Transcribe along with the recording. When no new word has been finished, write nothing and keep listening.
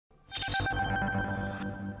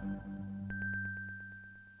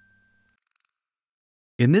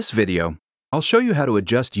In this video, I'll show you how to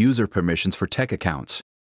adjust user permissions for tech accounts.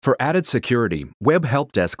 For added security, Web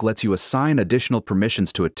Help Desk lets you assign additional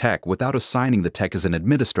permissions to a tech without assigning the tech as an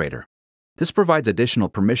administrator. This provides additional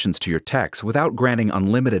permissions to your techs without granting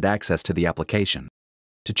unlimited access to the application.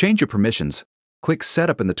 To change your permissions, click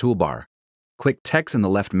Setup in the toolbar, click Techs in the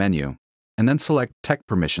left menu, and then select Tech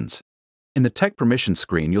Permissions. In the Tech Permissions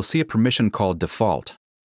screen, you'll see a permission called Default.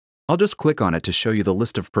 I'll just click on it to show you the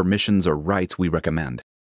list of permissions or rights we recommend.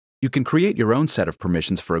 You can create your own set of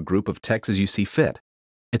permissions for a group of techs as you see fit.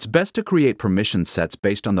 It's best to create permission sets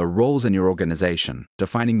based on the roles in your organization,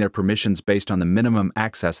 defining their permissions based on the minimum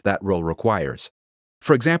access that role requires.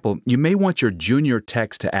 For example, you may want your junior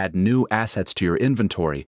techs to add new assets to your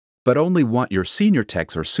inventory, but only want your senior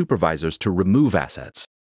techs or supervisors to remove assets.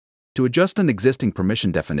 To adjust an existing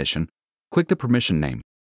permission definition, click the permission name.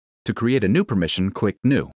 To create a new permission, click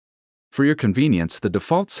New. For your convenience, the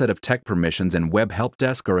default set of tech permissions in Web Help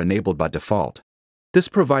Desk are enabled by default. This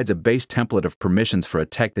provides a base template of permissions for a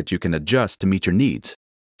tech that you can adjust to meet your needs.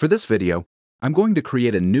 For this video, I'm going to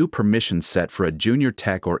create a new permission set for a junior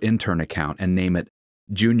tech or intern account and name it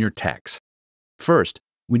Junior Techs. First,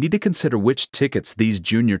 we need to consider which tickets these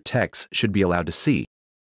junior techs should be allowed to see.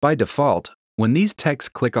 By default, when these techs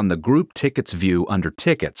click on the Group Tickets view under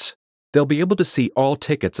Tickets, they'll be able to see all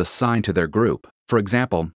tickets assigned to their group. For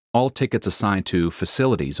example, all tickets assigned to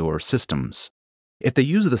facilities or systems. If they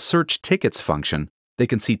use the Search Tickets function, they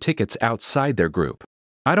can see tickets outside their group.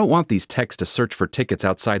 I don't want these techs to search for tickets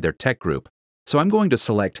outside their tech group, so I'm going to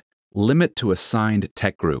select Limit to Assigned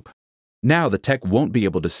Tech Group. Now the tech won't be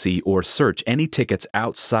able to see or search any tickets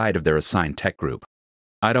outside of their assigned tech group.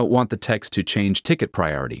 I don't want the techs to change ticket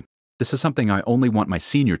priority. This is something I only want my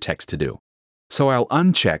senior techs to do. So I'll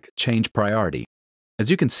uncheck Change Priority. As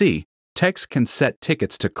you can see, techs can set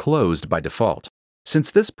tickets to Closed by default.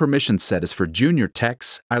 Since this permission set is for junior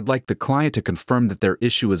techs, I'd like the client to confirm that their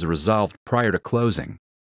issue is resolved prior to closing.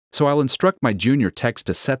 So I'll instruct my junior techs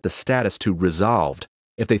to set the status to Resolved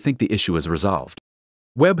if they think the issue is resolved.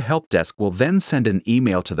 Web Help Desk will then send an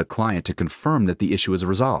email to the client to confirm that the issue is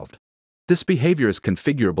resolved. This behavior is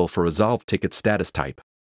configurable for Resolved ticket status type.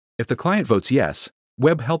 If the client votes yes,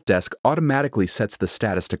 Web Help Desk automatically sets the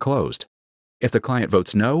status to Closed. If the client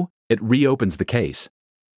votes no, it reopens the case.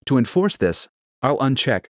 To enforce this, I'll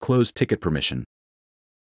uncheck Close Ticket Permission.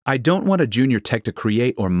 I don't want a junior tech to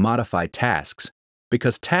create or modify tasks,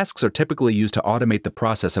 because tasks are typically used to automate the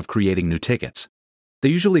process of creating new tickets. They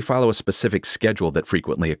usually follow a specific schedule that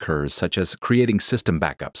frequently occurs, such as creating system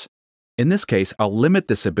backups. In this case, I'll limit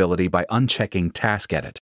this ability by unchecking Task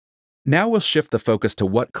Edit. Now we'll shift the focus to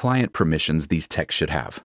what client permissions these techs should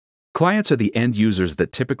have. Clients are the end users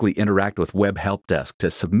that typically interact with Web Help Desk to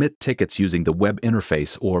submit tickets using the web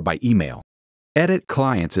interface or by email. Edit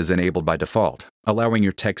Clients is enabled by default, allowing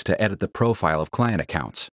your techs to edit the profile of client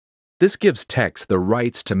accounts. This gives techs the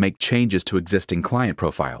rights to make changes to existing client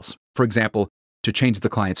profiles, for example, to change the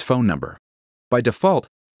client's phone number. By default,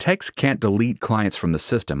 techs can't delete clients from the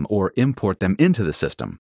system or import them into the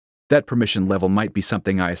system. That permission level might be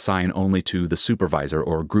something I assign only to the supervisor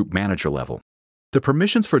or group manager level. The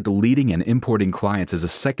permissions for deleting and importing clients is a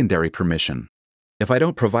secondary permission. If I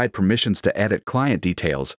don't provide permissions to edit client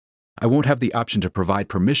details, I won't have the option to provide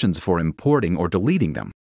permissions for importing or deleting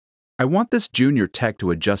them. I want this junior tech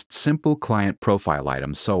to adjust simple client profile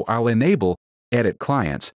items, so I'll enable Edit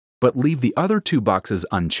Clients, but leave the other two boxes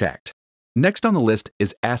unchecked. Next on the list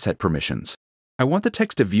is Asset Permissions. I want the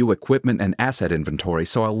techs to view equipment and asset inventory,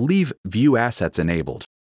 so I'll leave View Assets enabled.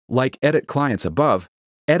 Like Edit Clients above,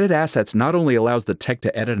 Edit Assets not only allows the tech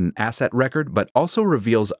to edit an asset record, but also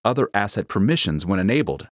reveals other asset permissions when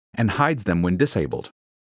enabled and hides them when disabled.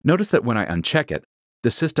 Notice that when I uncheck it,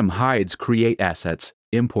 the system hides Create Assets,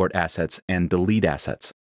 Import Assets, and Delete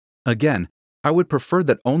Assets. Again, I would prefer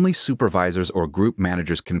that only supervisors or group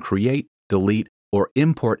managers can create, delete, or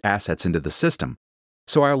import assets into the system,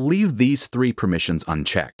 so I'll leave these three permissions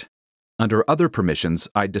unchecked. Under Other Permissions,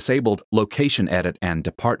 I disabled Location Edit and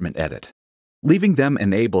Department Edit. Leaving them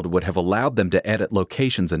enabled would have allowed them to edit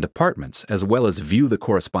locations and departments, as well as view the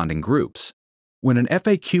corresponding groups. When an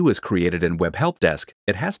FAQ is created in Web Help Desk,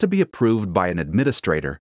 it has to be approved by an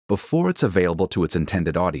administrator before it's available to its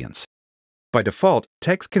intended audience. By default,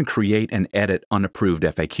 techs can create and edit unapproved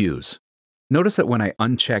FAQs. Notice that when I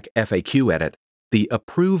uncheck FAQ Edit, the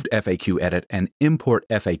Approved FAQ Edit and Import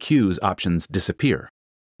FAQs options disappear.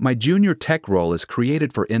 My junior tech role is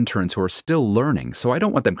created for interns who are still learning, so I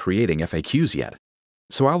don't want them creating FAQs yet.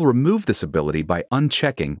 So I'll remove this ability by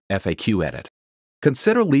unchecking FAQ Edit.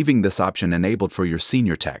 Consider leaving this option enabled for your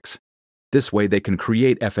senior techs. This way they can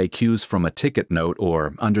create FAQs from a ticket note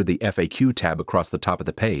or under the FAQ tab across the top of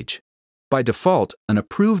the page. By default, an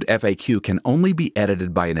approved FAQ can only be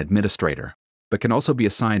edited by an administrator, but can also be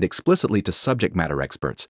assigned explicitly to subject matter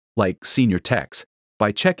experts, like senior techs,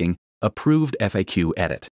 by checking Approved FAQ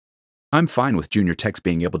Edit. I'm fine with junior techs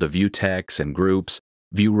being able to view techs and groups,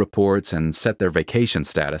 view reports, and set their vacation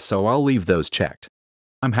status, so I'll leave those checked.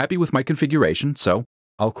 I'm happy with my configuration, so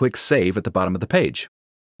I'll click Save at the bottom of the page.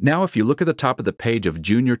 Now, if you look at the top of the page of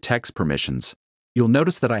Junior Techs Permissions, you'll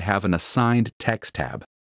notice that I have an Assigned Techs tab.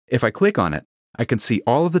 If I click on it, I can see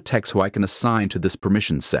all of the techs who I can assign to this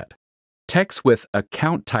permission set. Techs with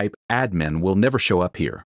account type admin will never show up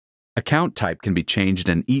here. Account type can be changed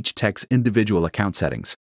in each tech's individual account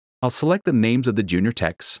settings. I'll select the names of the junior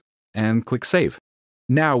techs and click Save.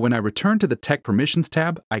 Now, when I return to the Tech Permissions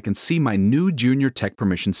tab, I can see my new Junior Tech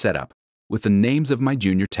Permission setup with the names of my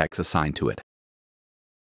junior techs assigned to it.